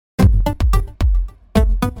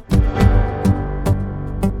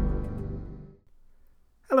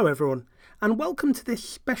everyone, and welcome to this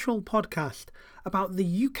special podcast about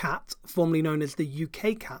the UCAT, formerly known as the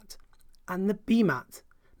UKCAT, and the BMAT.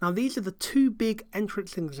 Now, these are the two big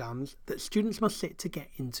entrance exams that students must sit to get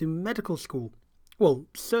into medical school. Well,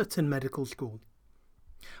 certain medical school.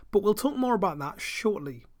 But we'll talk more about that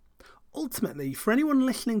shortly. Ultimately, for anyone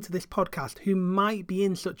listening to this podcast who might be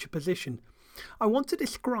in such a position, I want to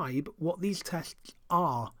describe what these tests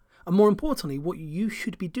are, and more importantly, what you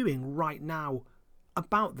should be doing right now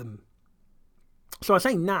about them. So I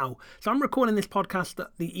say now, so I'm recording this podcast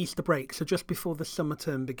at the Easter break, so just before the summer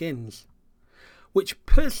term begins, which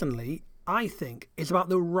personally I think is about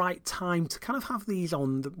the right time to kind of have these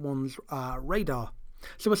on one's radar.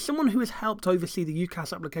 So as someone who has helped oversee the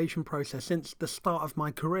UCAS application process since the start of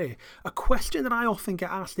my career, a question that I often get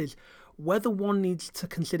asked is whether one needs to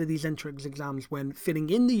consider these entrance exams when filling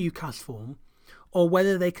in the UCAS form, or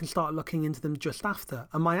whether they can start looking into them just after.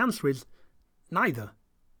 And my answer is neither.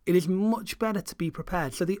 It is much better to be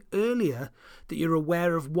prepared. So the earlier that you're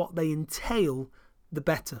aware of what they entail, the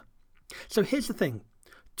better. So here's the thing.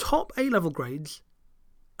 Top A-level grades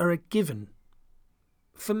are a given.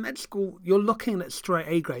 For med school, you're looking at straight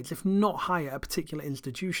A grades, if not higher, at particular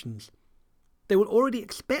institutions. They will already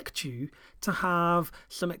expect you to have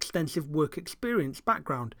some extensive work experience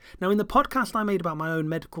background. Now, in the podcast I made about my own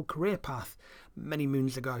medical career path many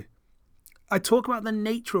moons ago, I talk about the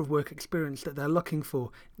nature of work experience that they're looking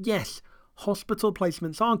for. Yes, hospital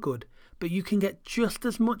placements are good, but you can get just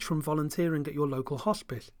as much from volunteering at your local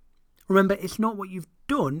hospice. Remember, it's not what you've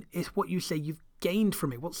done, it's what you say you've gained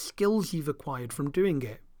from it, what skills you've acquired from doing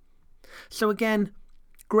it. So again,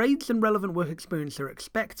 grades and relevant work experience are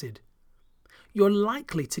expected. You're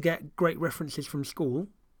likely to get great references from school.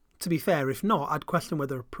 To be fair, if not, I'd question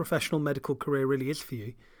whether a professional medical career really is for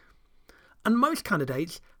you. And most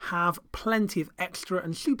candidates have plenty of extra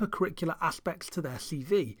and supercurricular aspects to their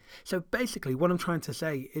CV. So basically what I'm trying to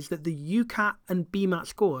say is that the UCAT and BMAT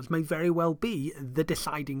scores may very well be the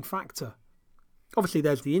deciding factor. Obviously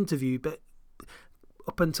there's the interview, but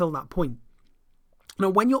up until that point. Now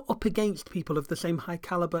when you're up against people of the same high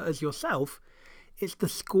caliber as yourself, it's the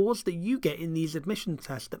scores that you get in these admission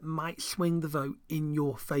tests that might swing the vote in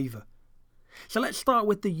your favour. So let's start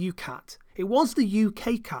with the UCAT. It was the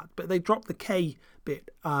UKCAT, but they dropped the K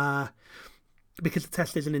bit because the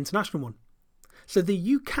test is an international one. So the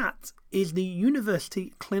UCAT is the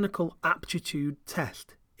University Clinical Aptitude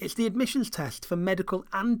Test. It's the admissions test for medical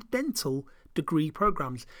and dental degree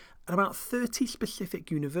programmes at about 30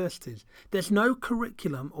 specific universities. There's no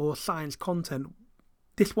curriculum or science content.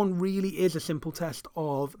 This one really is a simple test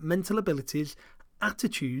of mental abilities,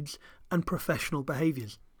 attitudes and professional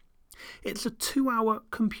behaviours. It's a 2-hour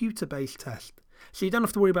computer-based test, so you don't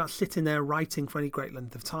have to worry about sitting there writing for any great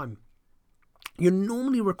length of time. You're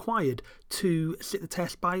normally required to sit the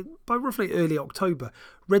test by roughly early October.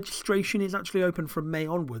 Registration is actually open from May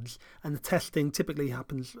onwards, and the testing typically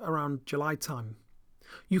happens around July time.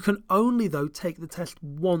 You can only, though, take the test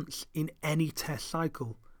once in any test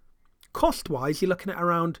cycle. Cost-wise, you're looking at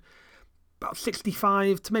around about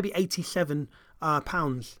 65 to maybe 87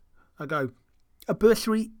 pounds a go. A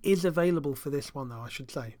bursary is available for this one, though, I should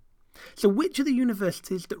say. So which are the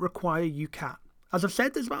universities that require UCAT? As I've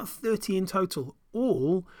said, there's about 30 in total,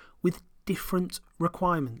 all with different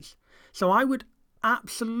requirements. So I would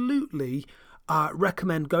absolutely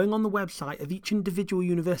recommend going on the website of each individual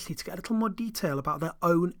university to get a little more detail about their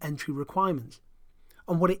own entry requirements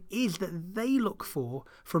and what it is that they look for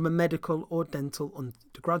from a medical or dental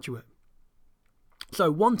undergraduate. So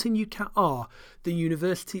wanting UCAT are the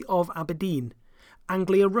University of Aberdeen,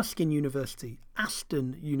 Anglia Ruskin University,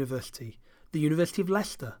 Aston University, the University of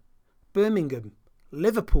Leicester, Birmingham,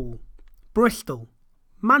 Liverpool, Bristol,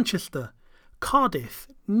 Manchester, Cardiff,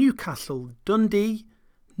 Newcastle, Dundee,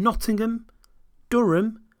 Nottingham,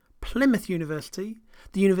 Durham, Plymouth University,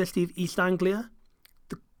 the University of East Anglia,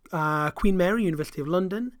 the Queen Mary University of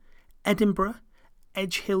London, Edinburgh,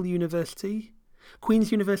 Edge Hill University,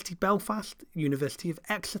 Queen's University Belfast, University of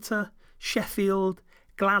Exeter, Sheffield,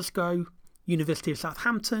 Glasgow, University of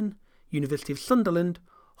Southampton, University of Sunderland,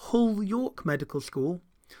 Hull York Medical School,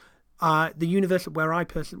 the university where I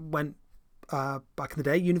personally went back in the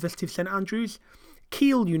day, University of St Andrews,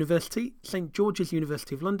 Keele University, St George's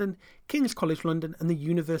University of London, King's College London and the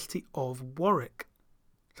University of Warwick.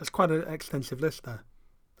 So it's quite an extensive list there.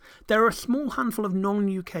 There are a small handful of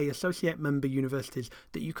non-UK associate member universities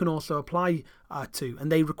that you can also apply to,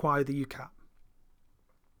 and they require the UCAT.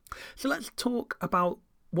 So let's talk about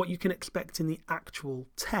what you can expect in the actual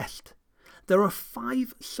test. There are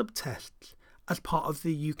 5 subtests, as part of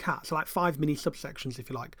the UCAT, so like 5 mini subsections if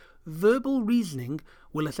you like. Verbal reasoning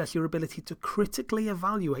will assess your ability to critically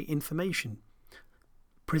evaluate information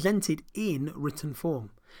presented in written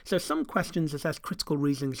form. So some questions assess critical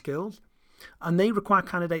reasoning skills, and they require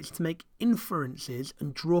candidates to make inferences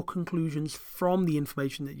and draw conclusions from the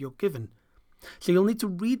information that you're given. So you'll need to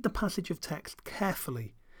read the passage of text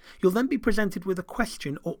carefully. You'll then be presented with a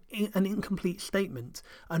question or an incomplete statement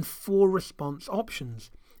and 4 response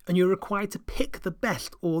options, and you're required to pick the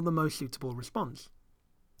best or the most suitable response.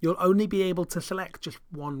 You'll only be able to select just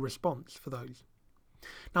one response for those.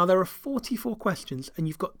 Now, there are 44 questions and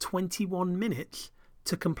you've got 21 minutes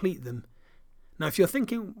to complete them. Now, if you're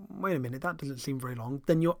thinking, wait a minute, that doesn't seem very long,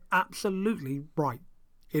 then you're absolutely right.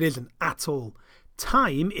 It isn't at all.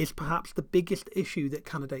 Time is perhaps the biggest issue that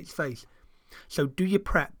candidates face. So do your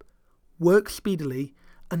prep, work speedily,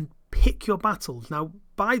 and pick your battles. Now,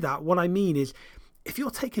 by that, what I mean is, if you're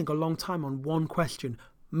taking a long time on one question,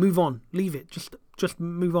 move on, leave it, just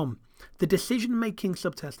move on. The decision-making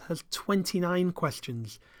subtest has 29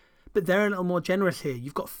 questions, but they're a little more generous here.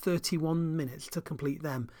 You've got 31 minutes to complete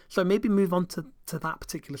them. So maybe move on to that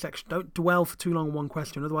particular section. Don't dwell for too long on one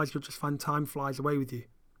question, otherwise you'll just find time flies away with you.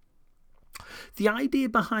 The idea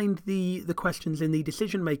behind the questions in the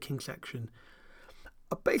decision-making section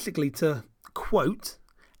are basically to, quote,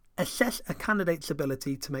 assess a candidate's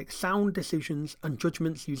ability to make sound decisions and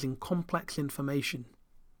judgments using complex information.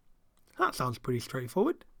 That sounds pretty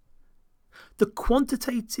straightforward. The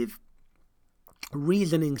quantitative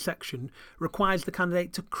reasoning section requires the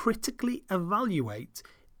candidate to critically evaluate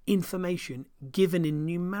information given in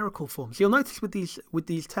numerical form. So you'll notice with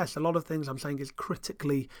these tests, a lot of things I'm saying is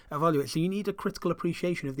critically evaluate. So you need a critical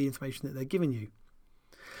appreciation of the information that they're giving you.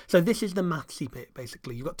 So this is the mathsy bit,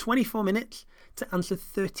 basically. You've got 24 minutes to answer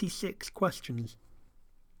 36 questions.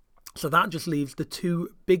 So that just leaves the 2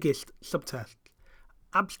 biggest subtests.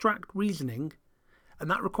 Abstract reasoning, and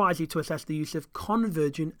that requires you to assess the use of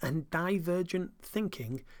convergent and divergent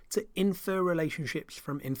thinking to infer relationships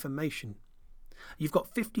from information. You've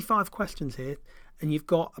got 55 questions here, and you've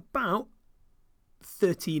got about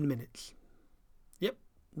 13 minutes. Yep,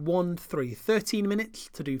 13 minutes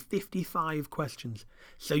to do 55 questions.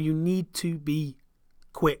 So you need to be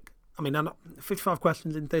quick. I mean, 55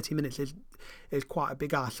 questions in 30 minutes is quite a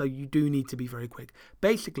big ask, so you do need to be very quick.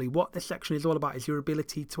 Basically, what this section is all about is your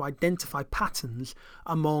ability to identify patterns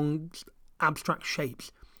among abstract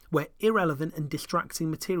shapes, where irrelevant and distracting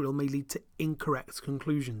material may lead to incorrect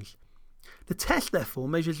conclusions. The test, therefore,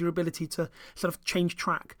 measures your ability to sort of change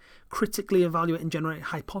track, critically evaluate and generate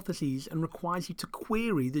hypotheses, and requires you to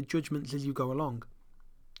query the judgments as you go along.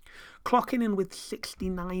 Clocking in with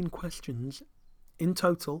 69 questions in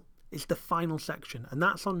total is the final section, and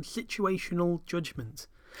that's on situational judgment.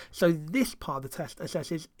 So this part of the test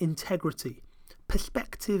assesses integrity,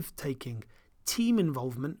 perspective taking, team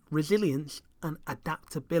involvement, resilience, and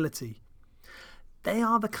adaptability. They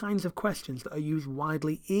are the kinds of questions that are used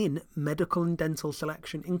widely in medical and dental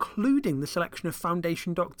selection, including the selection of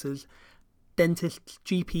foundation doctors, dentists,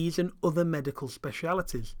 GPs, and other medical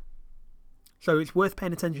specialities. So it's worth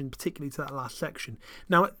paying attention, particularly to that last section.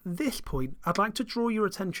 Now, at this point, I'd like to draw your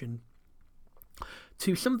attention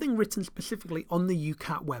to something written specifically on the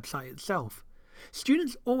UCAT website itself.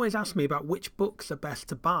 Students always ask me about which books are best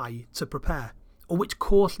to buy to prepare, or which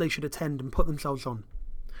course they should attend and put themselves on.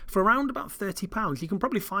 For around about £30, you can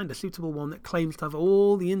probably find a suitable one that claims to have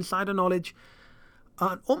all the insider knowledge,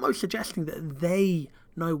 almost suggesting that they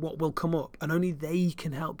know what will come up and only they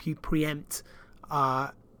can help you preempt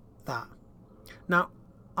that. Now,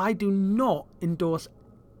 I do not endorse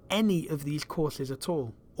any of these courses at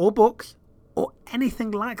all, or books, or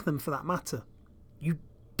anything like them for that matter. You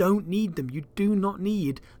don't need them. You do not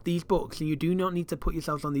need these books, and you do not need to put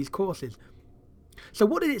yourselves on these courses. So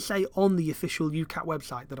what did it say on the official UCAT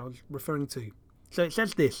website that I was referring to? So it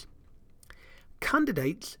says this: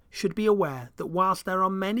 candidates should be aware that whilst there are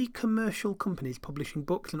many commercial companies publishing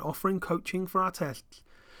books and offering coaching for our tests,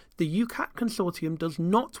 the UCAT consortium does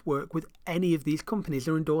not work with any of these companies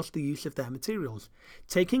or endorse the use of their materials.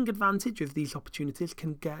 Taking advantage of these opportunities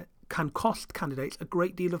can cost candidates a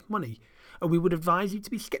great deal of money, and we would advise you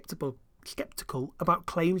to be skeptical about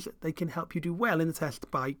claims that they can help you do well in the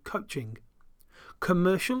test by coaching.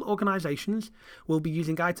 Commercial organisations will be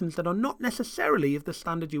using items that are not necessarily of the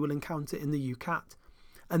standard you will encounter in the UCAT,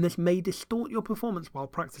 and this may distort your performance while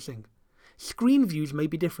practising. Screen views may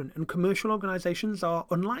be different, and commercial organisations are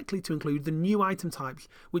unlikely to include the new item types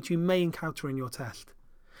which you may encounter in your test.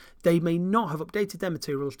 They may not have updated their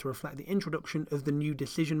materials to reflect the introduction of the new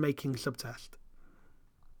decision-making subtest.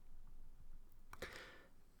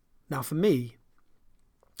 Now, for me,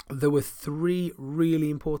 there were 3 really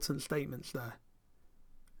important statements there.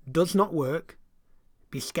 Does not work,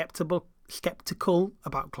 be skeptical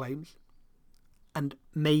about claims, and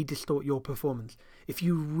may distort your performance. If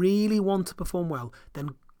you really want to perform well,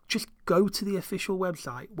 then just go to the official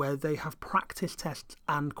website where they have practice tests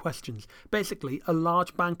and questions. Basically, a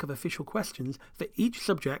large bank of official questions for each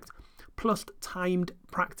subject, plus timed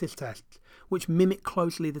practice tests, which mimic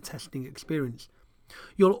closely the testing experience.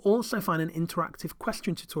 You'll also find an interactive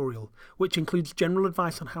question tutorial, which includes general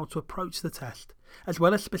advice on how to approach the test, as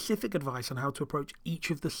well as specific advice on how to approach each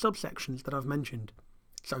of the subsections that I've mentioned.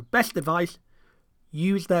 So, best advice,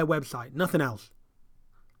 use their website, nothing else.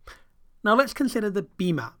 Now let's consider the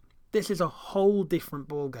BMAT. This is a whole different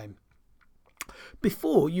ballgame.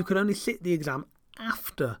 Before, you could only sit the exam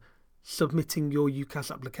after submitting your UCAS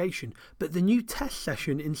application, but the new test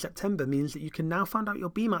session in September means that you can now find out your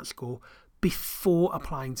BMAT score before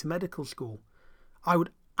applying to medical school. I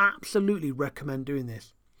would absolutely recommend doing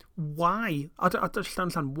this. Why? I don't just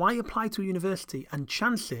understand. Why apply to a university and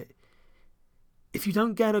chance it? If you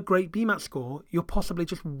don't get a great BMAT score, you're possibly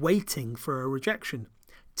just waiting for a rejection.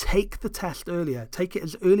 Take the test earlier. Take it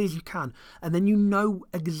as early as you can, and then you know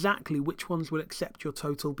exactly which ones will accept your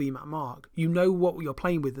total BMAT mark. You know what you're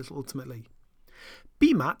playing with ultimately.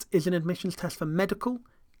 BMAT is an admissions test for medical,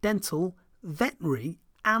 dental, veterinary,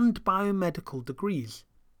 and biomedical degrees.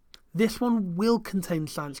 This one will contain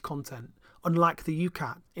science content, unlike the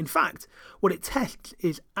UCAT. In fact, what it tests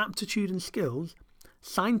is aptitude and skills,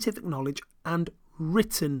 scientific knowledge, and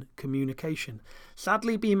written communication.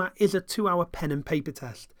 Sadly, BMAT is a 2-hour pen and paper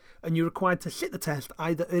test, and you're required to sit the test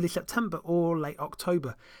either early September or late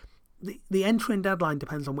October. The entry deadline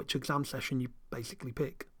depends on which exam session you basically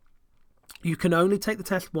pick. You can only take the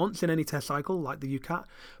test once in any test cycle, like the UCAT,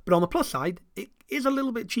 but on the plus side, it is a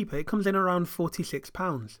little bit cheaper. It comes in around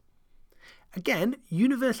 £46. Again,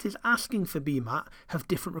 universities asking for BMAT have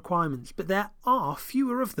different requirements, but there are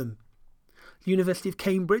fewer of them. The University of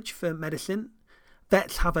Cambridge for medicine,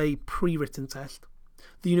 vets have a pre-written test.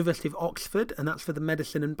 The University of Oxford, and that's for the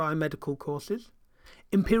medicine and biomedical courses.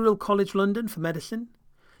 Imperial College London for medicine.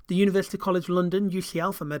 The University College London,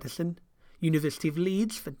 UCL for medicine. University of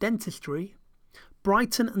Leeds for dentistry.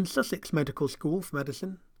 Brighton and Sussex Medical School for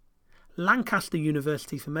medicine. Lancaster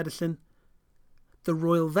University for medicine. The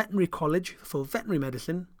Royal Veterinary College for veterinary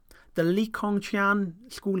medicine. The Lee Kong Chian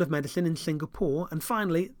School of Medicine in Singapore. And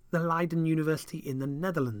finally, the Leiden University in the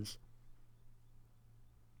Netherlands.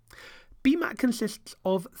 BMAT consists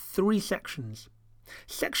of 3 sections.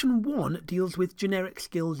 Section 1 deals with generic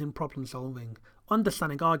skills in problem solving,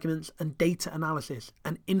 understanding arguments, and data analysis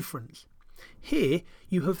and inference. Here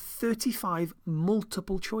you have 35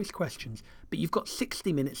 multiple choice questions, but you've got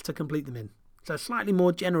 60 minutes to complete them in, so slightly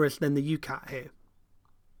more generous than the UCAT here.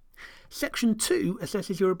 Section 2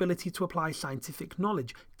 assesses your ability to apply scientific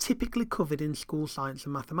knowledge, typically covered in school science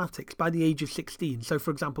and mathematics, by the age of 16. So,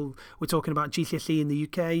 for example, we're talking about GCSE in the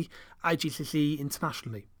UK, IGCSE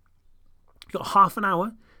internationally. You've got half an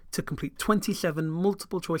hour to complete 27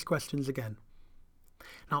 multiple choice questions again.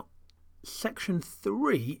 Now, Section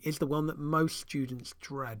 3 is the one that most students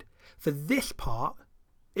dread. For this part,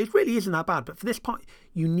 it really isn't that bad, but for this part,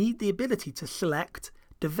 you need the ability to select,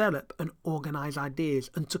 develop and organise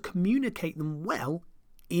ideas and to communicate them well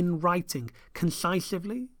in writing,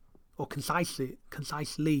 concisely,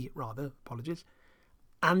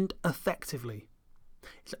 and effectively.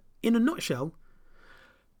 So in a nutshell,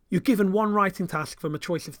 you're given one writing task from a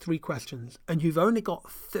choice of 3 questions and you've only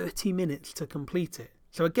got 30 minutes to complete it.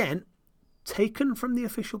 So again, taken from the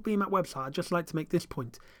official BMAT website, I'd just like to make this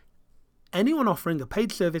point. Anyone offering a paid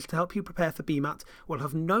service to help you prepare for BMAT will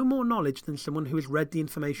have no more knowledge than someone who has read the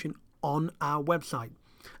information on our website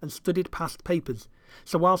and studied past papers.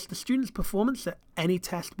 So whilst the student's performance at any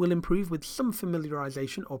test will improve with some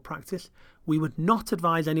familiarisation or practice, we would not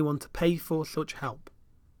advise anyone to pay for such help.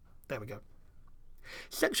 There we go.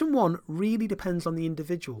 Section 1 really depends on the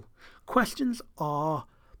individual. Questions are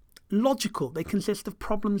logical. They consist of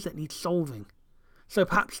problems that need solving. So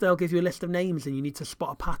perhaps they'll give you a list of names and you need to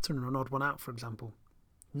spot a pattern or an odd one out, for example.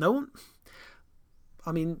 No one,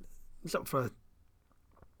 I mean, it's up for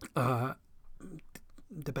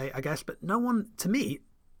debate, I guess, but no one, to me,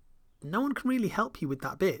 no one can really help you with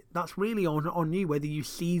that bit. That's really on you, whether you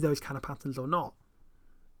see those kind of patterns or not.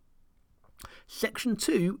 Section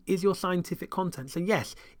 2 is your scientific content. So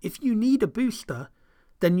yes, if you need a booster,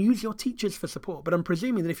 then use your teachers for support. But I'm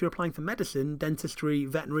presuming that if you're applying for medicine, dentistry,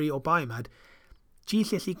 veterinary or biomed,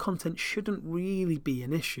 GCSE content shouldn't really be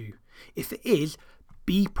an issue. If it is,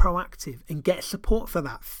 be proactive and get support for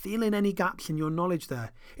that. Fill in any gaps in your knowledge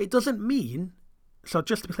there. It doesn't mean So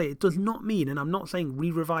just to be clear, it does not mean, and I'm not saying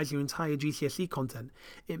re-revise your entire GCSE content,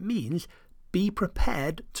 it means be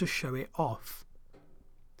prepared to show it off.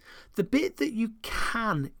 The bit that you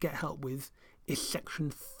can get help with is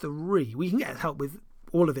section 3. We can get help with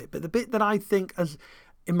all of it, but the bit that I think, as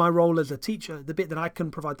in my role as a teacher, the bit that I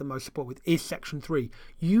can provide the most support with is section 3.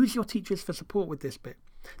 Use your teachers for support with this bit.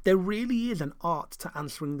 There really is an art to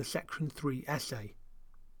answering the section 3 essay.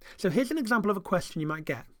 So here's an example of a question you might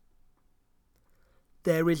get.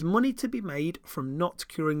 There is money to be made from not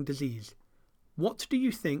curing disease. What do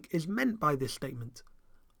you think is meant by this statement?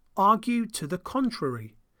 Argue to the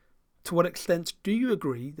contrary. To what extent do you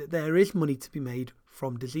agree that there is money to be made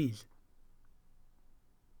from disease?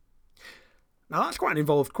 Now that's quite an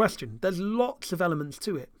involved question. There's lots of elements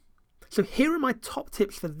to it. So here are my top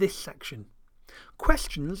tips for this section.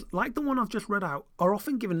 Questions, like the one I've just read out, are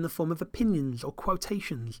often given in the form of opinions or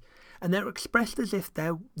quotations, and they're expressed as if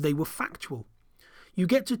they were factual. You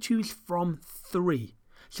get to choose from 3,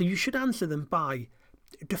 so you should answer them by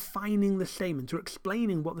defining the statement or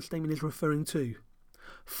explaining what the statement is referring to,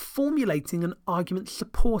 formulating an argument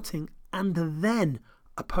supporting and then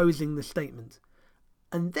opposing the statement,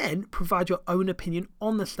 and then provide your own opinion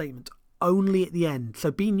on the statement only at the end.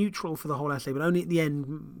 So be neutral for the whole essay, but only at the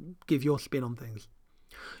end give your spin on things.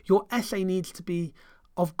 Your essay needs to be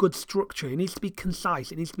of good structure. It needs to be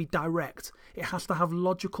concise. It needs to be direct. It has to have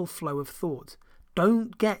logical flow of thought.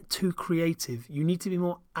 Don't get too creative. You need to be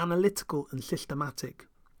more analytical and systematic.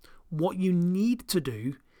 What you need to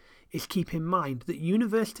do is keep in mind that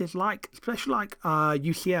universities especially like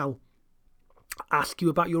UCL, ask you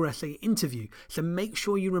about your essay interview. So make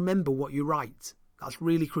sure you remember what you write. That's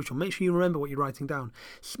really crucial. Make sure you remember what you're writing down.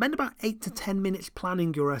 Spend about 8 to 10 minutes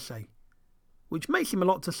planning your essay, which may seem a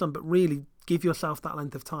lot to some, but really give yourself that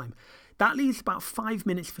length of time. That leaves about 5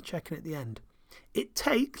 minutes for checking at the end. It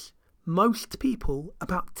takes most people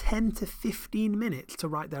about 10 to 15 minutes to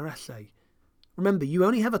write their essay. Remember, you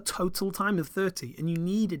only have a total time of 30 and you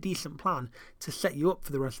need a decent plan to set you up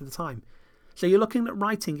for the rest of the time. So you're looking at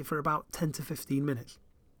writing it for about 10 to 15 minutes.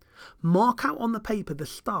 Mark out on the paper the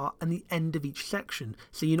start and the end of each section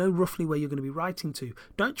so you know roughly where you're going to be writing to.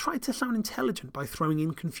 Don't try to sound intelligent by throwing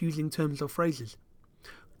in confusing terms or phrases.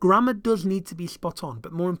 Grammar does need to be spot on,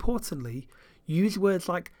 but more importantly, use words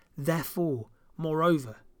like therefore,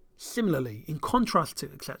 moreover, similarly, in contrast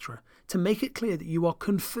to, etc., to make it clear that you are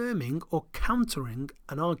confirming or countering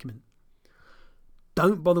an argument.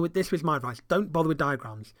 Don't bother with, this was my advice, don't bother with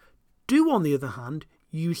diagrams. Do, on the other hand,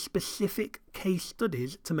 use specific case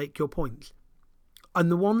studies to make your points.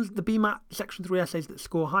 And the BMAT Section 3 essays that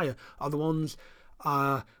score higher are the ones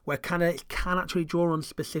where candidates can actually draw on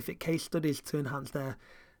specific case studies to enhance their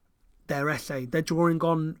essay. They're drawing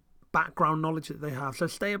on background knowledge that they have. So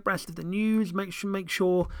stay abreast of the news, make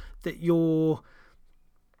sure that you're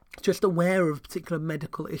just aware of particular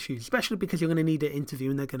medical issues, especially because you're going to need an interview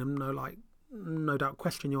and they're going to no doubt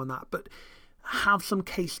question you on that. But have some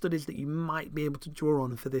case studies that you might be able to draw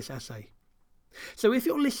on for this essay. So if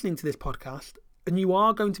you're listening to this podcast and you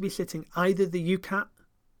are going to be sitting either the UCAT,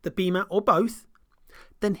 the BMAT or both,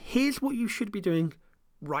 then here's what you should be doing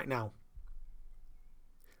right now.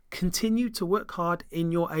 Continue to work hard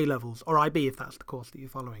in your A-levels, or IB if that's the course that you're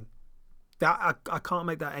following. I can't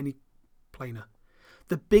make that any plainer.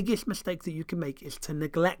 The biggest mistake that you can make is to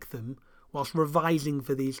neglect them whilst revising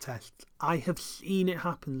for these tests. I have seen it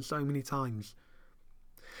happen so many times.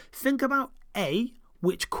 Think about A,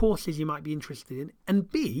 which courses you might be interested in, and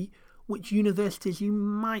B, which universities you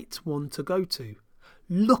might want to go to.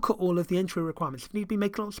 Look at all of the entry requirements. You need to be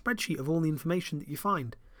making a little spreadsheet of all the information that you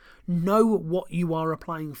find. Know what you are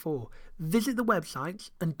applying for. Visit the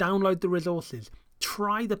websites and download the resources.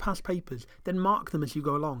 Try the past papers, then mark them as you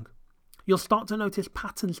go along. You'll start to notice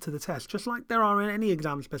patterns to the test, just like there are in any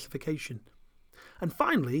exam specification. And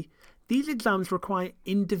finally, these exams require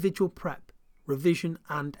individual prep, revision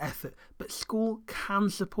and effort, but school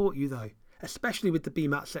can support you though, especially with the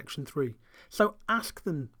BMAT Section 3. So ask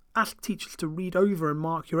teachers to read over and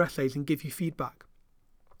mark your essays and give you feedback.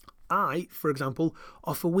 I, for example,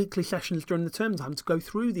 offer weekly sessions during the term time to go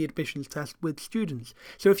through the admissions test with students.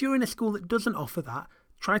 So if you're in a school that doesn't offer that,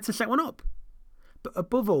 try to set one up. But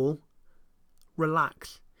above all,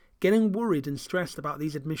 relax. Getting worried and stressed about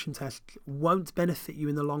these admission tests won't benefit you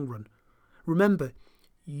in the long run. Remember,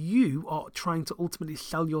 you are trying to ultimately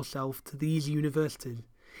sell yourself to these universities.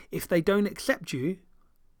 If they don't accept you,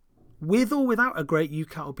 with or without a great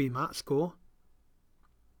UCAT or BMAT score,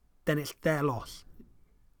 then it's their loss.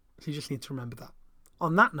 So you just need to remember that.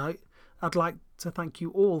 On that note, I'd like to thank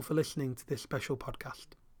you all for listening to this special podcast.